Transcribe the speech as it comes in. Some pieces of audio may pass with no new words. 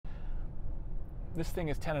this thing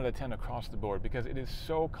is 10 out of 10 across the board because it is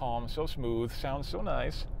so calm, so smooth, sounds so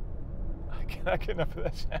nice. I cannot get enough of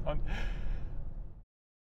that sound.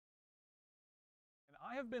 And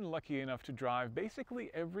I have been lucky enough to drive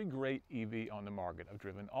basically every great EV on the market. I've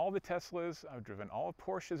driven all the Teslas, I've driven all of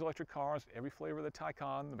Porsche's electric cars, every flavor of the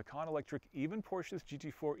Taycan, the Macan Electric, even Porsche's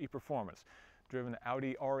GT4 e-Performance. Driven the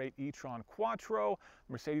Audi R8 e-tron Quattro,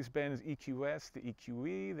 Mercedes-Benz EQS, the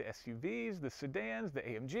EQE, the SUVs, the sedans, the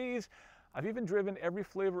AMGs. I've even driven every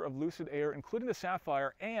flavor of Lucid Air, including the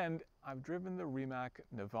Sapphire, and I've driven the Rimac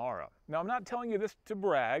Navara. Now, I'm not telling you this to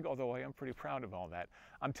brag, although I am pretty proud of all that.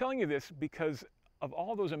 I'm telling you this because of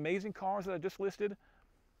all those amazing cars that I just listed,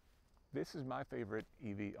 this is my favorite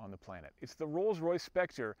EV on the planet. It's the Rolls-Royce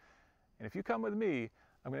Spectre, and if you come with me,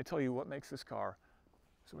 I'm going to tell you what makes this car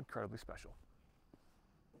so incredibly special.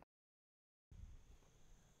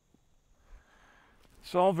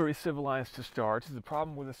 It's all very civilized to start. The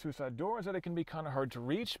problem with the suicide door is that it can be kind of hard to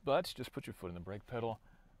reach, but just put your foot in the brake pedal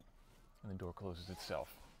and the door closes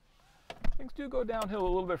itself. Things do go downhill a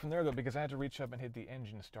little bit from there though, because I had to reach up and hit the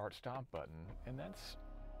engine start stop button, and that's,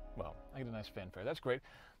 well, I get a nice fanfare, that's great.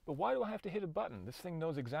 But why do I have to hit a button? This thing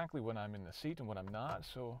knows exactly when I'm in the seat and when I'm not,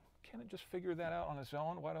 so can it just figure that out on its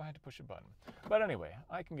own? Why do I have to push a button? But anyway,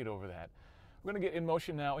 I can get over that. We're going to get in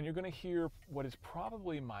motion now, and you're going to hear what is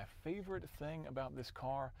probably my favorite thing about this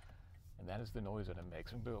car, and that is the noise that it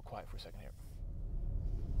makes. I'm going to go quiet for a second here.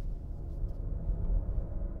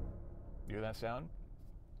 You hear that sound?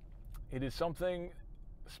 It is something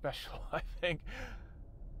special, I think.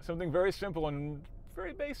 Something very simple and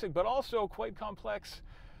very basic, but also quite complex,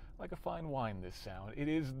 like a fine wine, this sound. It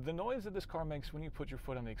is the noise that this car makes when you put your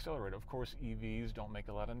foot on the accelerator. Of course, EVs don't make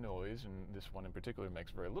a lot of noise, and this one in particular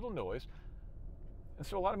makes very little noise. And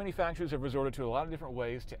so a lot of manufacturers have resorted to a lot of different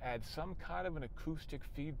ways to add some kind of an acoustic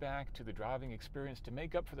feedback to the driving experience to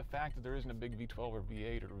make up for the fact that there isn't a big V12 or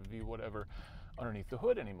V8 or V whatever underneath the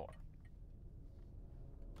hood anymore.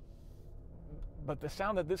 But the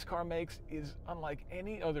sound that this car makes is unlike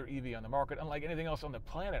any other EV on the market, unlike anything else on the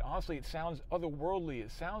planet. Honestly, it sounds otherworldly. It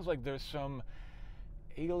sounds like there's some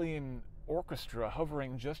alien orchestra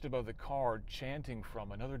hovering just above the car, chanting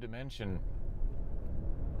from another dimension.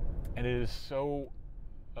 And it is so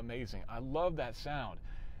amazing. I love that sound.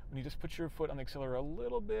 When you just put your foot on the accelerator a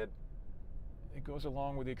little bit, it goes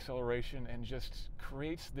along with the acceleration and just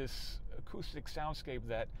creates this acoustic soundscape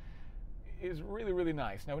that is really, really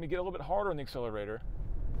nice. Now, when you get a little bit harder on the accelerator,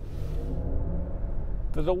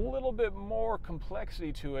 there's a little bit more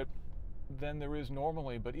complexity to it than there is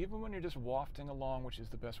normally, but even when you're just wafting along, which is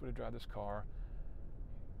the best way to drive this car,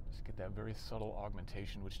 just get that very subtle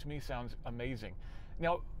augmentation, which to me sounds amazing.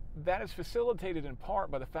 Now, that is facilitated in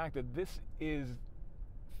part by the fact that this is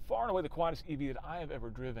far and away the quietest EV that I have ever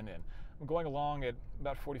driven in. I'm going along at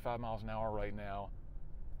about 45 miles an hour right now.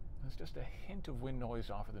 There's just a hint of wind noise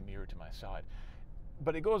off of the mirror to my side.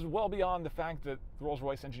 But it goes well beyond the fact that the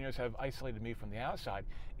Rolls-Royce engineers have isolated me from the outside.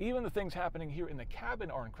 Even the things happening here in the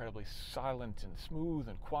cabin are incredibly silent and smooth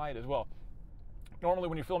and quiet as well. Normally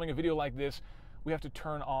when you're filming a video like this, we have to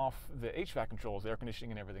turn off the HVAC controls, the air conditioning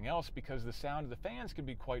and everything else, because the sound of the fans can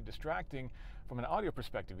be quite distracting from an audio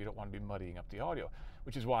perspective. You don't want to be muddying up the audio,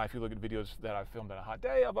 which is why if you look at videos that I've filmed on a hot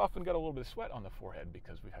day, I've often got a little bit of sweat on the forehead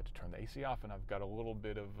because we've had to turn the AC off and I've got a little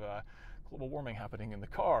bit of global warming happening in the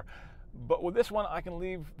car. But with this one, I can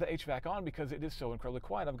leave the HVAC on because it is so incredibly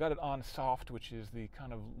quiet. I've got it on soft, which is the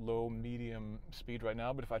kind of low medium speed right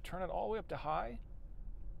now, but if I turn it all the way up to high,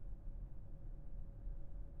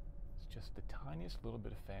 just the tiniest little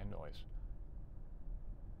bit of fan noise.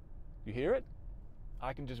 You hear it?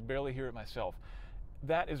 I can just barely hear it myself.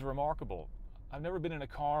 That is remarkable. I've never been in a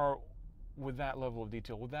car with that level of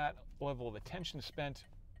detail, with that level of attention spent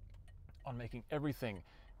on making everything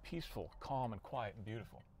peaceful, calm, and quiet and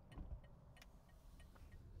beautiful.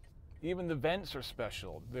 Even the vents are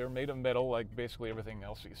special. They're made of metal, like basically everything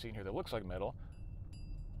else that you see in here that looks like metal.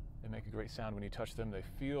 They make a great sound when you touch them. They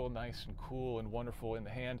feel nice and cool and wonderful in the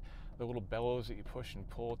hand. The little bellows that you push and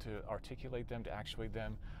pull to articulate them, to actuate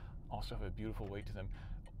them, also have a beautiful weight to them.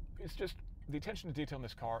 It's just, the attention to detail in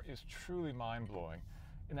this car is truly mind-blowing.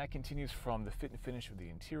 And that continues from the fit and finish of the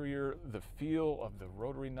interior, the feel of the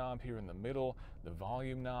rotary knob here in the middle, the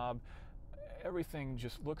volume knob. Everything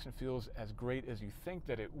just looks and feels as great as you think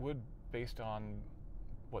that it would based on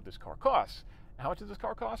what this car costs. How much does this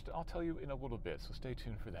car cost? I'll tell you in a little bit, so stay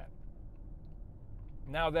tuned for that.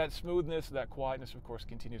 Now that smoothness, that quietness, of course,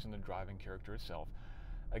 continues in the driving character itself.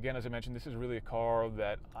 Again, as I mentioned, this is really a car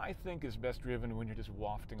that I think is best driven when you're just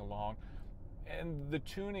wafting along. And the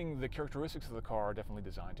tuning, the characteristics of the car are definitely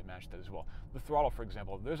designed to match that as well. The throttle, for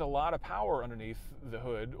example, there's a lot of power underneath the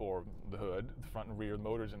hood, the front and rear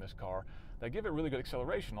motors in this car, that give it really good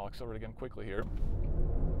acceleration. I'll accelerate again quickly here,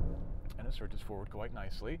 and it surges forward quite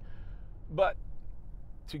nicely. But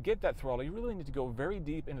to get that throttle, you really need to go very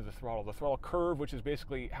deep into the throttle. The throttle curve, which is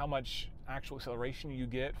basically how much actual acceleration you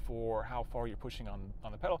get for how far you're pushing on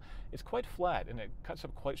the pedal, is quite flat, and it cuts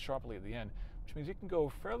up quite sharply at the end, which means you can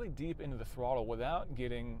go fairly deep into the throttle without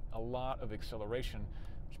getting a lot of acceleration,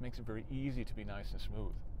 which makes it very easy to be nice and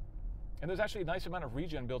smooth. And there's actually a nice amount of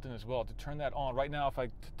regen built in as well to turn that on. Right now, if I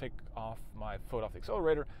take off my foot off the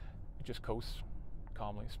accelerator, it just coasts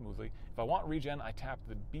calmly, smoothly. If I want regen, I tap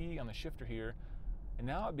the B on the shifter here, and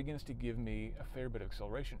now it begins to give me a fair bit of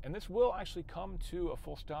acceleration. And this will actually come to a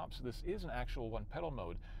full stop, so this is an actual one pedal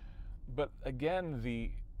mode. But again,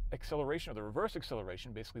 the acceleration, or the reverse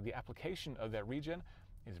acceleration, basically the application of that regen,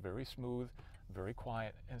 is very smooth, very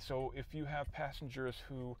quiet. And so if you have passengers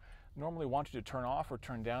who normally want you to turn off or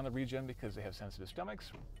turn down the regen because they have sensitive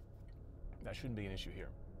stomachs, that shouldn't be an issue here.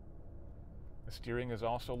 The steering is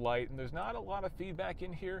also light, and there's not a lot of feedback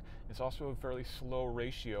in here. It's also a fairly slow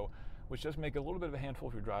ratio, which does make it a little bit of a handful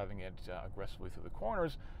if you're driving it aggressively through the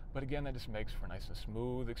corners. But again, that just makes for a nice and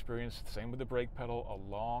smooth experience. Same with the brake pedal,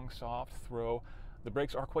 a long, soft throw. The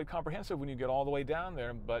brakes are quite comprehensive when you get all the way down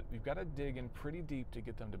there, but you've got to dig in pretty deep to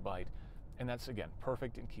get them to bite. And that's, again,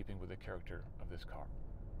 perfect in keeping with the character of this car.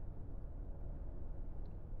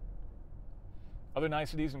 Other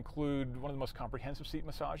niceties include one of the most comprehensive seat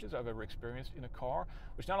massages I've ever experienced in a car,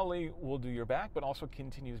 which not only will do your back, but also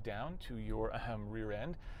continues down to your rear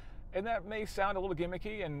end. And that may sound a little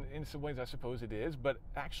gimmicky, and in some ways I suppose it is, but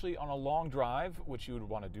actually on a long drive, which you would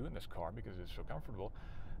want to do in this car because it's so comfortable,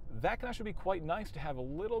 that can actually be quite nice to have a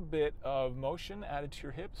little bit of motion added to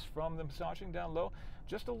your hips from the massaging down low.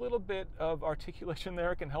 Just a little bit of articulation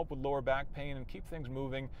there can help with lower back pain and keep things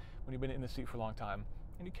moving when you've been in the seat for a long time.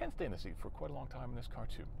 And you can stay in the seat for quite a long time in this car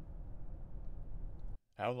too.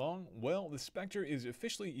 How long? Well, the Spectre is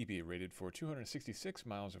officially EPA rated for 266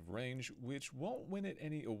 miles of range, which won't win it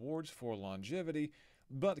any awards for longevity,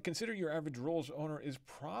 but consider your average Rolls owner is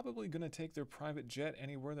probably going to take their private jet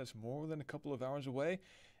anywhere that's more than a couple of hours away,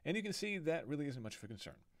 and you can see that really isn't much of a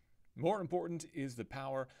concern. More important is the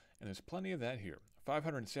power, and there's plenty of that here.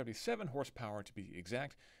 577 horsepower to be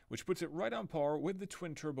exact, which puts it right on par with the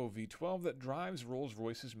twin-turbo V12 that drives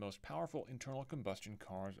Rolls-Royce's most powerful internal combustion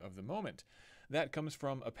cars of the moment. That comes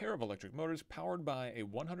from a pair of electric motors powered by a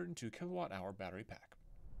 102 kilowatt-hour battery pack.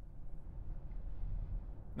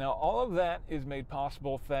 Now, all of that is made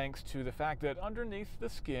possible thanks to the fact that underneath the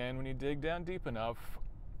skin, when you dig down deep enough,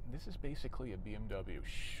 this is basically a BMW.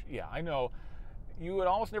 Yeah, I know. You would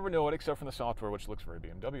almost never know it except from the software, which looks very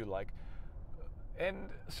BMW-like. And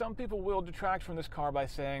some people will detract from this car by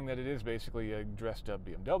saying that it is basically a dressed-up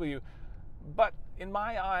BMW. But in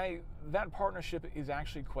my eye, that partnership is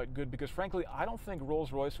actually quite good because, frankly, I don't think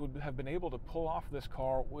Rolls-Royce would have been able to pull off this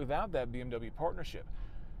car without that BMW partnership.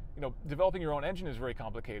 You know, developing your own engine is very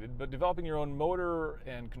complicated, but developing your own motor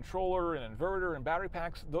and controller and inverter and battery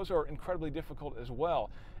packs, those are incredibly difficult as well.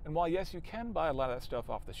 And while, yes, you can buy a lot of that stuff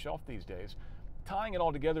off the shelf these days, tying it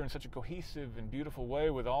all together in such a cohesive and beautiful way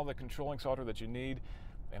with all the controlling software that you need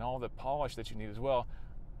and all the polish that you need as well,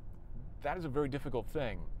 that is a very difficult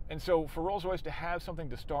thing. And so for Rolls-Royce to have something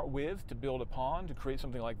to start with, to build upon, to create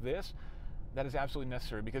something like this, that is absolutely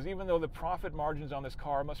necessary, because even though the profit margins on this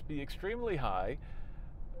car must be extremely high,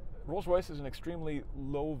 Rolls-Royce is an extremely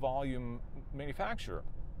low volume manufacturer.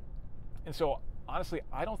 And so honestly,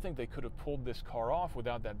 I don't think they could have pulled this car off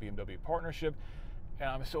without that BMW partnership. And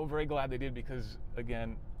I'm so very glad they did because,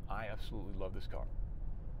 again, I absolutely love this car.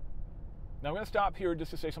 Now I'm going to stop here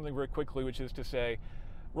just to say something very quickly, which is to say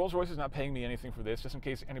Rolls-Royce is not paying me anything for this, just in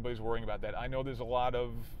case anybody's worrying about that. I know there's a lot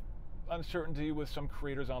of uncertainty with some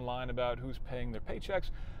creators online about who's paying their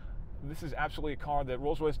paychecks. This is absolutely a car that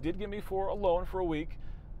Rolls-Royce did give me for a loan for a week,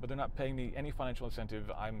 but they're not paying me any financial incentive.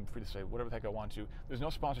 I'm free to say whatever the heck I want to. There's no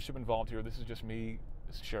sponsorship involved here. This is just me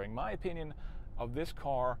sharing my opinion of this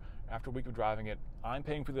car after a week of driving it. I'm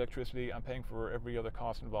paying for the electricity. I'm paying for every other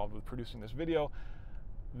cost involved with producing this video.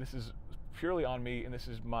 This is purely on me, and this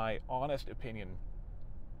is my honest opinion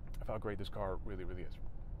of how great this car really, really is.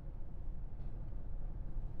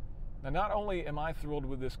 Now, not only am I thrilled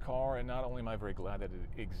with this car, and not only am I very glad that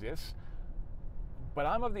it exists, but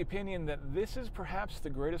I'm of the opinion that this is perhaps the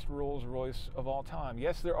greatest Rolls-Royce of all time.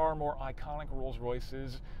 Yes, there are more iconic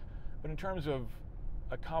Rolls-Royces, but in terms of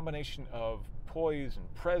a combination of poise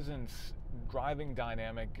and presence, driving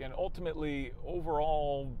dynamic, and ultimately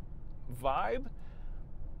overall vibe,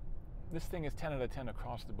 this thing is 10 out of 10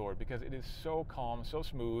 across the board because it is so calm, so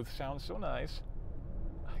smooth, sounds so nice.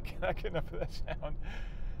 I cannot get enough of that sound.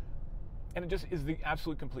 And it just is the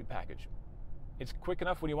absolute complete package. It's quick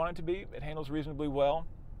enough when you want it to be. It handles reasonably well.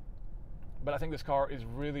 But I think this car is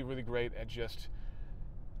really, really great at just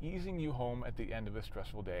easing you home at the end of a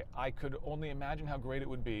stressful day. I could only imagine how great it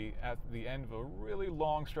would be at the end of a really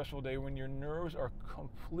long, stressful day when your nerves are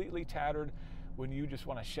completely tattered, when you just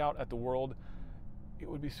want to shout at the world. It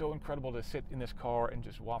would be so incredible to sit in this car and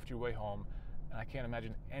just waft your way home. And I can't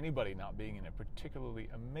imagine anybody not being in a particularly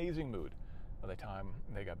amazing mood by the time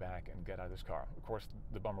they got back and get out of this car. Of course,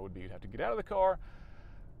 the bummer would be you'd have to get out of the car,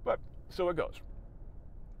 but so it goes.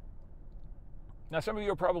 Now, some of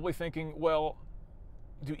you are probably thinking, well,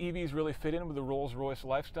 do EVs really fit in with the Rolls-Royce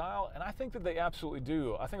lifestyle? And I think that they absolutely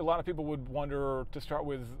do. I think a lot of people would wonder, to start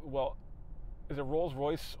with, well, is a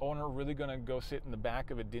Rolls-Royce owner really going to go sit in the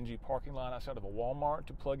back of a dingy parking lot outside of a Walmart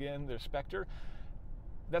to plug in their Spectre?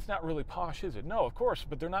 That's not really posh, is it? No, of course,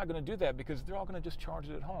 but they're not going to do that because they're all going to just charge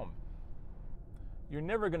it at home. You're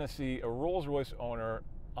never going to see a Rolls-Royce owner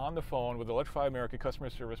on the phone with Electrify America customer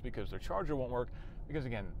service because their charger won't work, because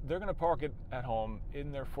again, they're going to park it at home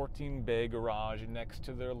in their 14-bay garage next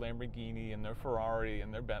to their Lamborghini and their Ferrari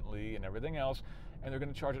and their Bentley and everything else, and they're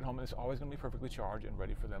going to charge it home, and it's always going to be perfectly charged and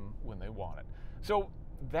ready for them when they want it. So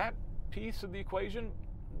that piece of the equation,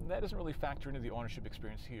 that doesn't really factor into the ownership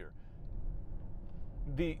experience here.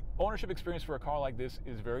 The ownership experience for a car like this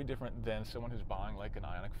is very different than someone who's buying like an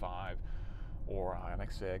Ioniq 5 or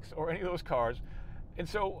Ioniq 6 or any of those cars. And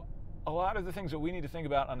so a lot of the things that we need to think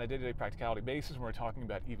about on a day-to-day practicality basis when we're talking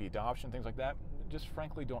about EV adoption, things like that, just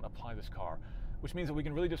frankly don't apply to this car, which means that we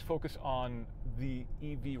can really just focus on the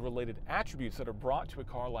EV-related attributes that are brought to a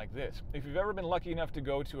car like this. If you've ever been lucky enough to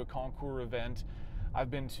go to a Concours event, I've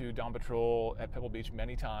been to Dawn Patrol at Pebble Beach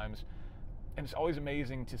many times, and it's always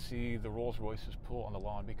amazing to see the Rolls-Royces pull on the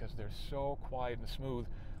lawn because they're so quiet and smooth.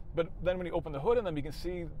 But then when you open the hood on them, you can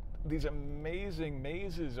see these amazing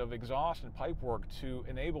mazes of exhaust and pipework to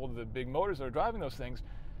enable the big motors that are driving those things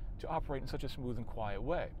to operate in such a smooth and quiet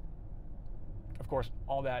way. Of course,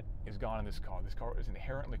 all that is gone in this car. This car is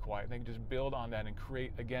inherently quiet. They can just build on that and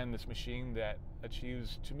create, again, this machine that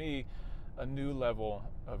achieves, to me, a new level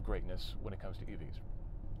of greatness when it comes to EVs.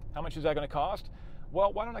 How much is that going to cost?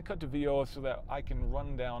 Well, why don't I cut to VO so that I can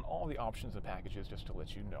run down all the options and packages just to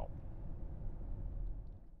let you know.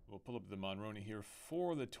 We'll pull up the Monroney here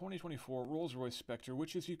for the 2024 Rolls-Royce Spectre,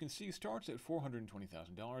 which, as you can see, starts at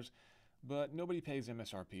 $420,000, but nobody pays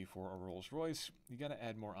MSRP for a Rolls-Royce. You got to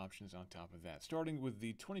add more options on top of that, starting with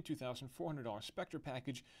the $22,400 Spectre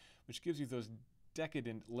package, which gives you those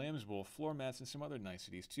decadent lambswool floor mats and some other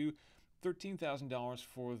niceties too. $13,000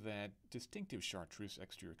 for that distinctive chartreuse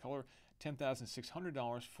exterior color,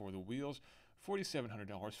 $10,600 for the wheels,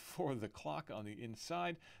 $4,700 for the clock on the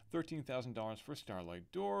inside, $13,000 for starlight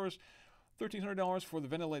doors, $1,300 for the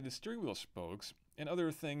ventilated steering wheel spokes, and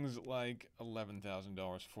other things like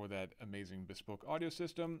 $11,000 for that amazing bespoke audio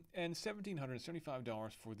system, and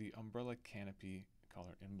 $1,775 for the umbrella canopy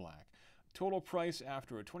color in black. Total price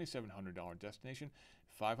after a $2,700 destination,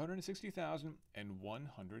 $560,100.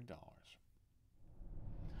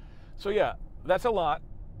 So yeah, that's a lot,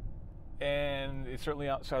 and it's certainly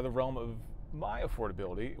outside the realm of my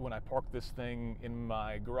affordability. When I park this thing in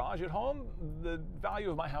my garage at home, the value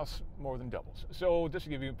of my house more than doubles. So just to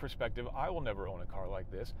give you perspective, I will never own a car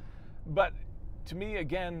like this. But to me,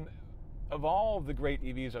 again, of all the great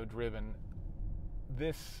EVs I've driven,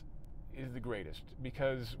 this is the greatest,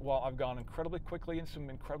 because while I've gone incredibly quickly in some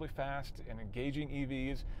incredibly fast and engaging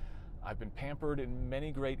EVs, I've been pampered in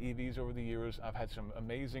many great EVs over the years. I've had some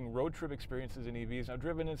amazing road trip experiences in EVs. I've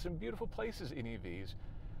driven in some beautiful places in EVs.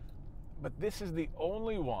 But this is the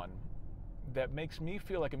only one that makes me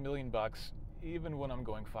feel like $1 million even when I'm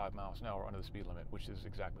going 5 miles an hour under the speed limit, which is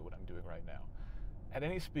exactly what I'm doing right now. At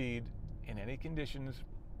any speed, in any conditions,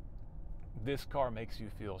 this car makes you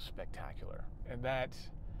feel spectacular. And that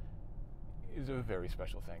is a very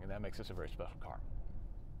special thing, and that makes this a very special car.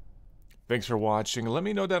 Thanks for watching. Let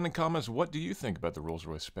me know down in the comments, what do you think about the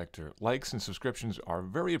Rolls-Royce Spectre? Likes and subscriptions are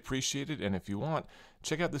very appreciated, and if you want,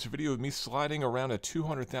 check out this video of me sliding around a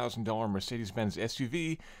 $200,000 Mercedes-Benz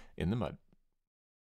SUV in the mud.